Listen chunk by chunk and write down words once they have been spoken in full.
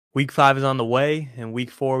Week 5 is on the way. In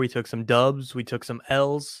week 4, we took some dubs, we took some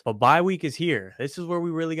L's, but bye week is here. This is where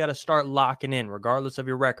we really got to start locking in, regardless of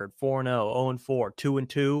your record 4-0, 0-4,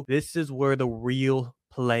 2-2. This is where the real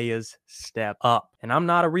players step up. And I'm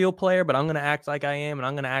not a real player, but I'm going to act like I am, and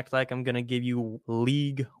I'm going to act like I'm going to give you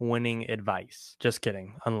league-winning advice. Just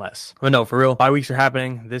kidding, unless. But no, for real, bye weeks are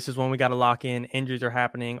happening. This is when we got to lock in. Injuries are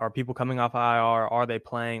happening. Are people coming off IR? Are they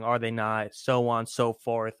playing? Are they not? So on, so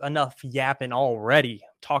forth. Enough yapping already.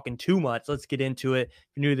 Talking too much. Let's get into it.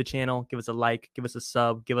 If you're new to the channel, give us a like, give us a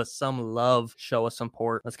sub, give us some love, show us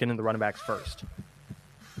support. Let's get into the running backs first.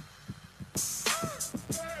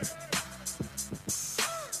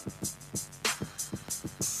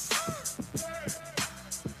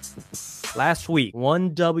 Last week,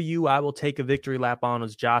 1W I will take a victory lap on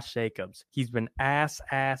was Josh Jacobs. He's been ass,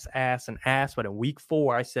 but in week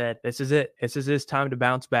 4, I said, this is it. This is his time to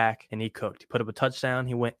bounce back, and he cooked. He put up a touchdown.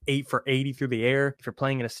 He went 8 for 80 through the air. If you're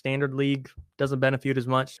playing in a standard league, doesn't benefit as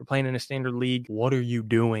much. If you're playing in a standard league, what are you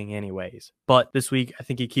doing anyways? But this week, I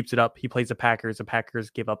think he keeps it up. He plays the Packers. The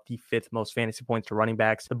Packers give up the 5th most fantasy points to running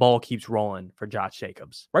backs. The ball keeps rolling for Josh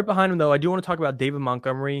Jacobs. Right behind him, though, I do want to talk about David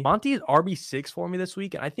Montgomery. Monty is RB6 for me this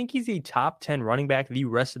week, and I think he's a top 10 running back the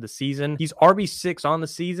rest of the season. He's RB6 on the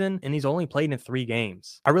season, and he's only played in 3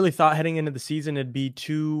 games. I really thought heading into the season it'd be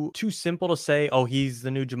too simple to say, oh, he's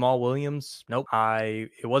the new Jamal Williams. Nope.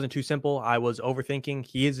 It wasn't too simple. I was overthinking.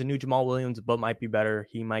 He is the new Jamal Williams, but might be better.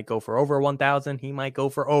 He might go for over 1,000. He might go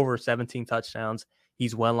for over 17 touchdowns.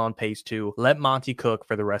 He's well on pace to let Monty cook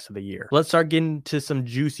for the rest of the year. Let's start getting to some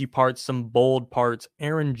juicy parts, some bold parts.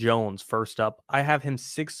 Aaron Jones, first up. I have him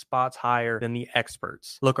 6 spots higher than the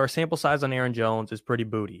experts. Look, our sample size on Aaron Jones is pretty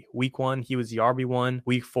booty. Week 1, he was the RB1.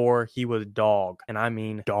 Week 4, he was dog. And I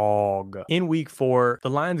mean dog. In week 4, the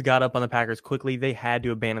Lions got up on the Packers quickly. They had to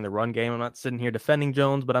abandon the run game. I'm not sitting here defending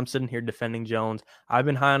Jones, but I'm sitting here defending Jones. I've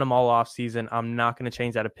been high on him all offseason. I'm not going to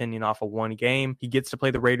change that opinion off of one game. He gets to play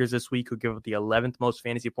the Raiders this week, who give up the 11th most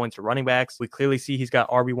fantasy points to running backs. We clearly see he's got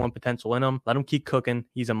RB1 potential in him. Let him keep cooking.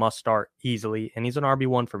 He's a must start easily, and he's an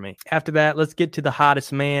RB1 for me. After that, let's get to the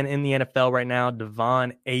hottest man in the NFL right now,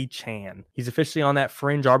 De'Von Achane. He's officially on that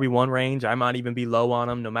fringe RB1 range. I might even be low on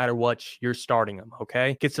him. No matter what, you're starting him,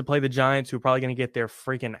 okay? Gets to play the Giants, who are probably going to get their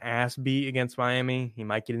freaking ass beat against Miami. He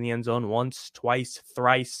might get in the end zone once, twice,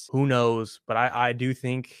 thrice. Who knows? But I do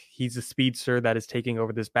think he's a speedster that is taking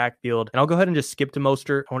over this backfield. And I'll go ahead and just skip to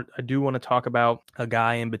Mostert. I do want to talk about a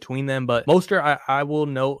guy in between them, but Mostert, I will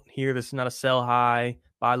note here, this is not a sell high,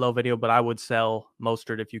 buy low video, but I would sell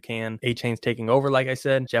Mostert if you can. Achane's taking over, like I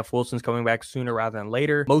said. Jeff Wilson's coming back sooner rather than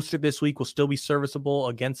later. Mostert this week will still be serviceable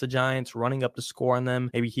against the Giants, running up the score on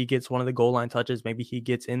them. Maybe he gets one of the goal line touches. Maybe he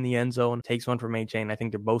gets in the end zone, takes one from Achane. I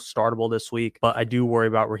think they're both startable this week, but I do worry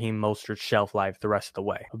about Raheem Mostert's shelf life the rest of the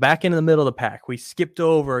way. Back into the middle of the pack, we skipped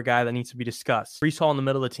over a guy that needs to be discussed. Breece Hall in the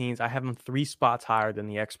middle of the teens. I have him 3 spots higher than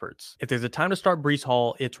the experts. If there's a time to start Breece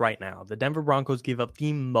Hall, it's right now. The Denver Broncos give up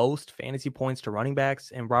the most fantasy points to running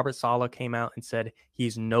backs, and Robert Saleh came out and said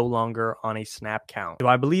he's no longer on a snap count. Do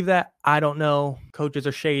I believe that? I don't know. Coaches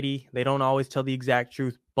are shady. They don't always tell the exact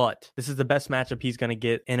truth, but this is the best matchup he's going to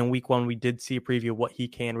get. And in week 1, we did see a preview of what he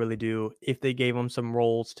can really do. If they gave him some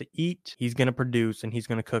roles to eat, he's going to produce, and he's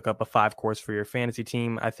going to cook up a 5-course for your fantasy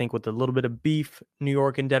team. I think with a little bit of beef New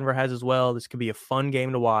York and Denver has as well, this could be a fun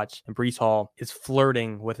game to watch. And Breece Hall is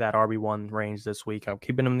flirting with that RB1 range this week. I'm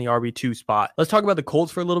keeping him in the RB2 spot. Let's talk about the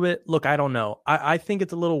Colts for a little bit. Look, I don't know. I think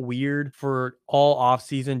it's a little weird for all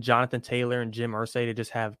offseason Jonathan Taylor and Jim Irsay to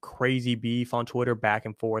just have crazy beef on Twitter, back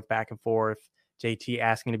and forth. JT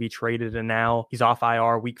asking to be traded, and now he's off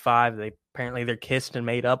IR week 5. Apparently they're kissed and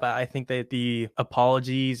made up. I think that the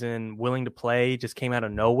apologies and willing to play just came out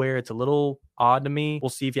of nowhere. It's a little odd to me. We'll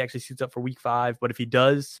see if he actually suits up for week 5. But if he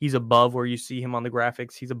does, he's above where you see him on the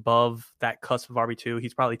graphics. He's above that cusp of RB2.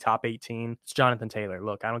 He's probably top 18. It's Jonathan Taylor.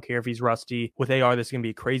 Look, I don't care if he's rusty. With AR, this is going to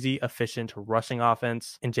be a crazy, efficient rushing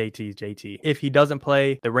offense, and JT's JT. If he doesn't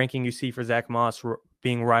play, the ranking you see for Zach Moss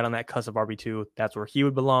being right on that cusp of RB2, that's where he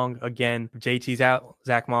would belong. Again, if JT's out,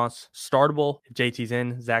 Zach Moss startable. If JT's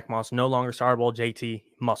in, Zach Moss no longer startable. JT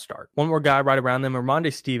must start. One more guy right around them,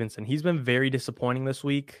 Ramondre Stevenson. He's been very disappointing this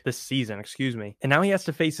season. And now he has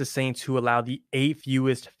to face the Saints, who allow the 8th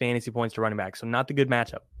fewest fantasy points to running back. So not the good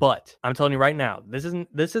matchup. But I'm telling you right now, this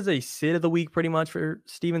is a sit of the week pretty much for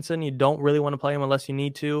Stevenson. You don't really want to play him unless you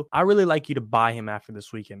need to. I really like you to buy him after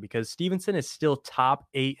this weekend, because Stevenson is still top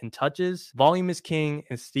 8 in touches. Volume is king,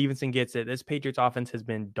 and Stevenson gets it. This Patriots offense has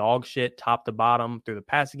been dog shit top to bottom, through the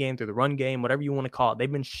passing game, through the run game, whatever you want to call it.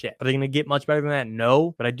 They've been shit. Are they going to get much better than that?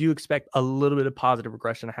 No. But I do expect a little bit of positive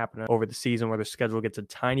regression to happen over the season, where the schedule gets a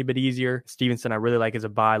tiny bit easier. Stevenson, I really like as a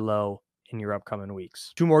buy low in your upcoming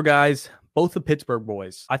weeks. Two more guys, both the Pittsburgh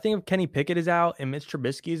boys. I think if Kenny Pickett is out and Mitch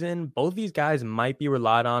Trubisky's in, both these guys might be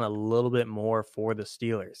relied on a little bit more for the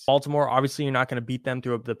Steelers. Baltimore, obviously, you're not going to beat them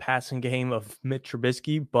through the passing game of Mitch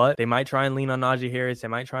Trubisky, but they might try and lean on Najee Harris. They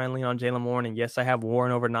might try and lean on Jaylen Warren. And yes, I have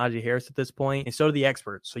Warren over Najee Harris at this point, and so do the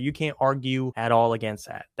experts. So you can't argue at all against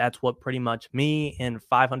that. That's what pretty much me and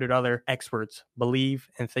 500 other experts believe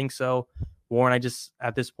and think so. Warren,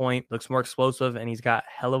 at this point, looks more explosive, and he's got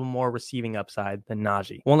hell of a more receiving upside than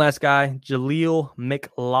Najee. One last guy, Jaleel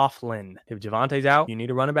McLaughlin. If Javonte's out, you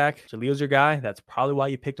need a running back. Jaleel's your guy. That's probably why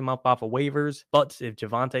you picked him up off of waivers. But if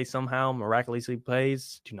Javonte somehow miraculously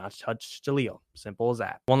plays, do not touch Jaleel. Simple as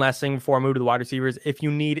that. One last thing before I move to the wide receivers. If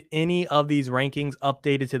you need any of these rankings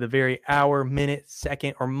updated to the very hour, minute,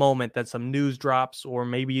 second, or moment that some news drops, or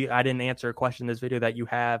maybe I didn't answer a question in this video that you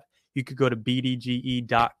have, you could go to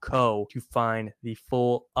bdge.co to find the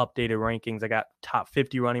full updated rankings. I got top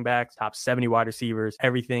 50 running backs, top 70 wide receivers,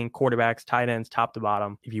 everything, quarterbacks, tight ends, top to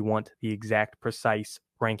bottom, if you want the exact precise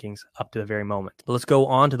rankings up to the very moment. But let's go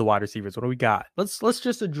on to the wide receivers. What do we got? Let's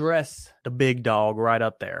just address the big dog right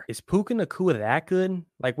up there. Is Puka Nacua that good?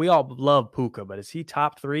 Like, we all love Puka, but is he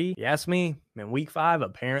top 3? You ask me, in week 5,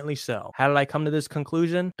 apparently so. How did I come to this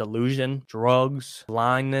conclusion? Delusion, drugs,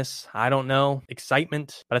 blindness, I don't know,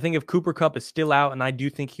 excitement. But I think if Cooper Kupp is still out, and I do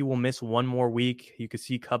think he will miss one more week, you could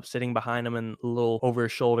see Kupp sitting behind him and a little over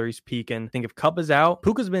his shoulder, he's peeking. I think if Kupp is out,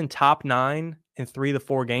 Puka's been top 9 in 3 of the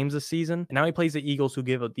 4 games this season. And now he plays the Eagles, who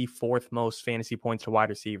give up the 4th most fantasy points to wide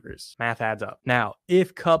receivers. Math adds up. Now,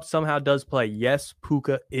 if Kupp somehow does play, yes,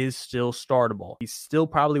 Puka is still startable. He's still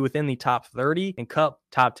probably within the top 30, and Kupp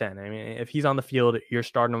top 10. I mean, if he's on the field, you're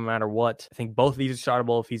starting no matter what. I think both of these are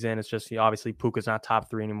startable if he's in. It's just, obviously, Puka's not top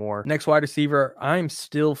 3 anymore. Next wide receiver, I'm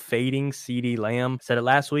still fading CeeDee Lamb. Said it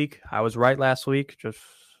last week. I was right last week. Just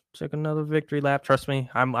took another victory lap. Trust me,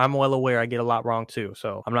 I'm well aware I get a lot wrong too,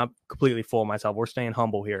 so I'm not completely full of myself. We're staying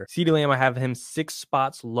humble here. CeeDee Lamb, I have him 6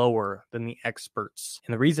 spots lower than the experts.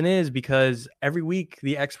 And the reason is because every week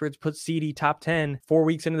the experts put CeeDee top 10. 4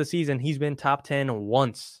 weeks into the season, he's been top 10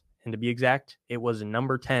 once. And to be exact, it was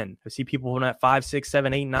number 10. I see people putting at 5, 6,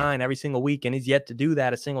 7, 8, 9 every single week, and he's yet to do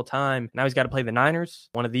that a single time. Now he's got to play the Niners,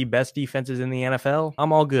 one of the best defenses in the NFL.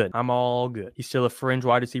 I'm all good. He's still a fringe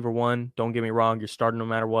wide receiver 1. Don't get me wrong, you're starting no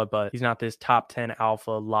matter what, but he's not this top 10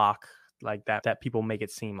 alpha lock like that people make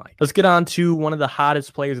it seem like. Let's get on to one of the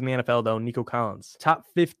hottest players in the NFL, though, Nico Collins. Top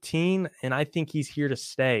 15, and I think he's here to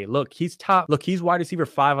stay. Look, he's wide receiver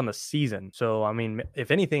 5 on the season. So, I mean,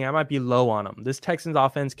 if anything, I might be low on him. This Texans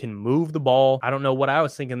offense can move the ball. I don't know what I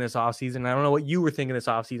was thinking this offseason. I don't know what you were thinking this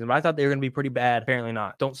offseason, but I thought they were going to be pretty bad. Apparently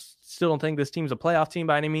not. Still don't think this team's a playoff team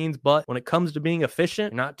by any means, but when it comes to being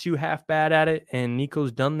efficient, not too half bad at it, and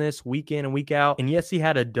Nico's done this week in and week out. And yes, he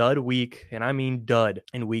had a dud week, and I mean dud,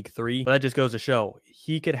 in week 3, but that just goes to show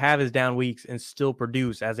he could have his down weeks and still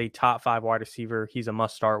produce as a top 5 wide receiver. He's a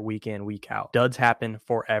must start week in, week out. Duds happen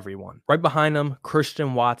for everyone. Right behind him,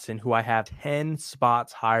 Christian Watson, who I have 10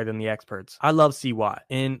 spots higher than the experts. I love C. Watt,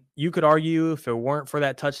 and you could argue if it weren't for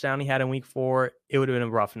that touchdown he had in week 4, it would have been a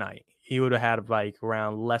rough night. He would have had like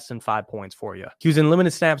around less than 5 points for you. He was in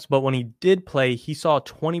limited snaps, but when he did play, he saw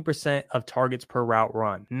 20% of targets per route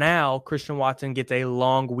run. Now, Christian Watson gets a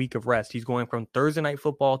long week of rest. He's going from Thursday night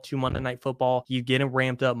football to Monday night football. He's getting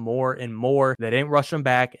ramped up more and more. They didn't rush him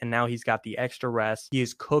back, and now he's got the extra rest. He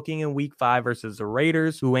is cooking in week 5 versus the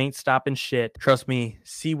Raiders, who ain't stopping shit. Trust me,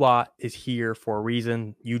 C-Watt is here for a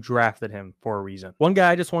reason. You drafted him for a reason. One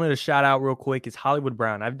guy I just wanted to shout out real quick is Hollywood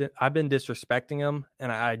Brown. I've been disrespecting him,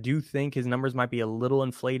 and I do think his numbers might be a little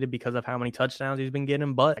inflated because of how many touchdowns he's been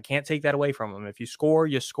getting, but I can't take that away from him. If you score,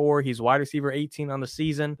 you score. He's wide receiver 18 on the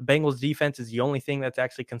season. The Bengals defense is the only thing that's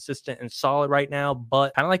actually consistent and solid right now,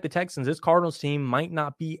 but kind of like the Texans, this Cardinals team might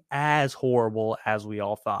not be as horrible as we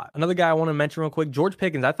all thought. Another guy I want to mention real quick, George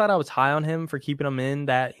Pickens. I thought I was high on him for keeping him in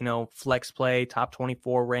that, flex play, top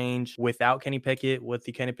 24 range without Kenny Pickett, with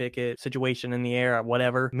the Kenny Pickett situation in the air,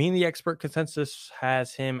 whatever. Me and the expert consensus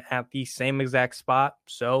has him at the same exact spot,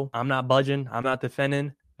 so I'm not budging. I'm not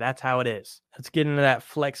defending. That's how it is. Let's get into that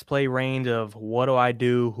flex play range of what do I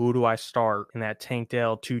do? Who do I start in that Tank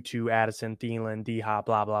Dell, Tutu, Addison, Thielen, D-Hop,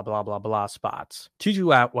 blah, blah, blah, blah, blah spots.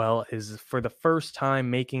 Tutu Atwell is for the first time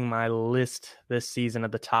making my list this season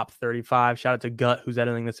of the top 35. Shout out to Gut, who's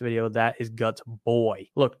editing this video. That is Gut's boy.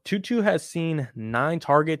 Look, Tutu has seen 9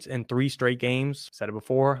 targets in 3 straight games. Said it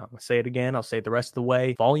before. I'm going to say it again. I'll say it the rest of the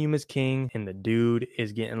way. Volume is king, and the dude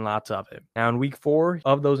is getting lots of it. Now, in week 4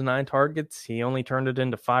 of those 9 targets, he only turned it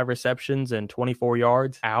into 5. 5 receptions and 24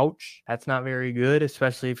 yards. Ouch. That's not very good,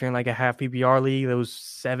 especially if you're in like a half PPR league. Those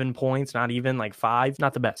 7 points, not even like 5,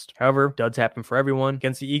 not the best. However, duds happen for everyone.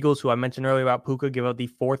 Against the Eagles, who I mentioned earlier about Puka, give out the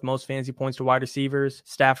 4th most fantasy points to wide receivers.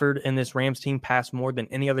 Stafford and this Rams team passed more than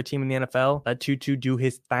any other team in the NFL. Let Tutu do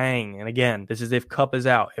his thing. And again, this is if Kupp is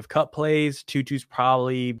out. If Kupp plays, Tutu's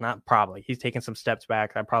he's taking some steps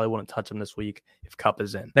back. I probably wouldn't touch him this week if Kupp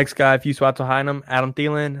is in. Next guy, if you swap to Heinem, Adam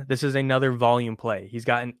Thielen. This is another volume play. He's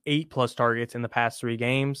gotten 8+ targets in the past 3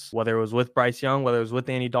 games. Whether it was with Bryce Young, whether it was with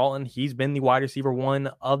Andy Dalton, he's been the wide receiver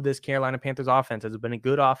 1 of this Carolina Panthers offense. Has it been a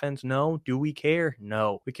good offense? No. Do we care?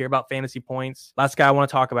 No. We care about fantasy points. Last guy I want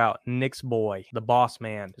to talk about, Nick's boy, the boss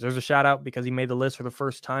man. There's a shout out because he made the list for the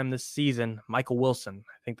first time this season, Michael Wilson.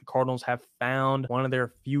 I think the Cardinals have found one of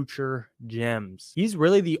their future gems. He's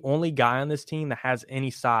really the only guy on this team that has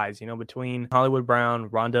any size, between Hollywood Brown,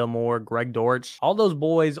 Rondale Moore, Greg Dortch. All those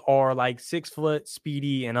boys are like 6 foot,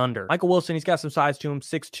 speedy, and under. Michael Wilson, he's got some size to him,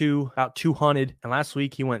 6'2", about 200. And last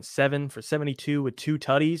week he went 7 for 72 with 2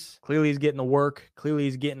 tutties. Clearly he's getting to work. Clearly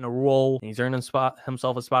he's getting a role. And he's earning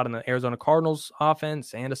himself a spot in the Arizona Cardinals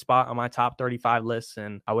offense and a spot on my top 35 list.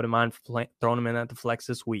 And I wouldn't mind throwing him in at the flex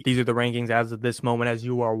this week. These are the rankings as of this moment as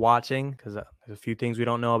you are watching, because there's a few things we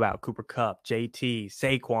don't know about. Cooper Kupp, JT,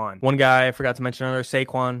 Saquon. One guy I forgot to mention earlier,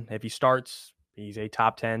 Saquon. If he starts, he's a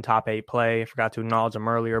top 10, top 8 play. I forgot to acknowledge him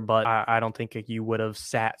earlier, but I don't think you would have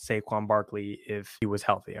sat Saquon Barkley if he was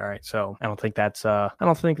healthy. All right. So I don't think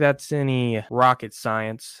that's any rocket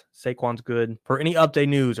science. Saquon's good. For any update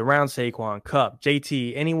news around Saquon, Kupp,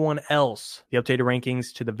 JT, anyone else, the updated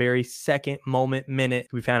rankings to the very second minute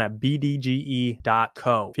we found at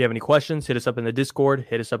bdge.co. If you have any questions, hit us up in the Discord,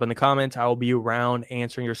 hit us up in the comments. I will be around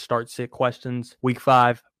answering your start-sit questions. Week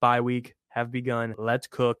 5, bye week have begun. Let's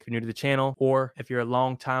cook. If you're new to the channel, or if you're a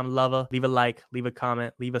long-time lover, leave a like, leave a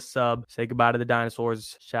comment, leave a sub. Say goodbye to the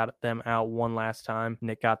dinosaurs. Shout them out one last time.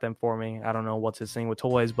 Nick got them for me. I don't know what's his thing with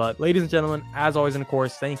toys, but ladies and gentlemen, as always, and of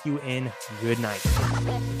course, thank you and good night.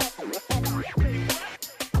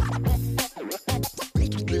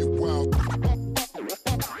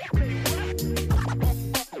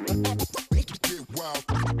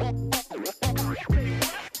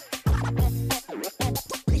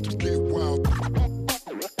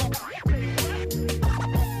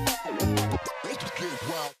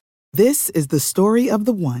 This is the story of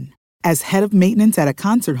the one. As head of maintenance at a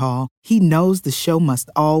concert hall, he knows the show must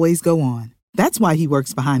always go on. That's why he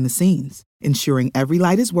works behind the scenes, ensuring every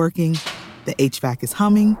light is working, the HVAC is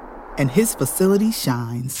humming, and his facility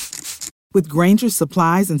shines. With Grainger's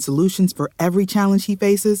supplies and solutions for every challenge he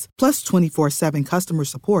faces, plus 24/7 customer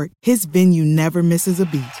support, his venue never misses a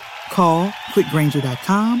beat. Call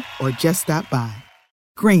quickgrainger.com or just stop by.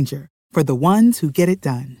 Grainger, for the ones who get it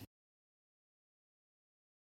done.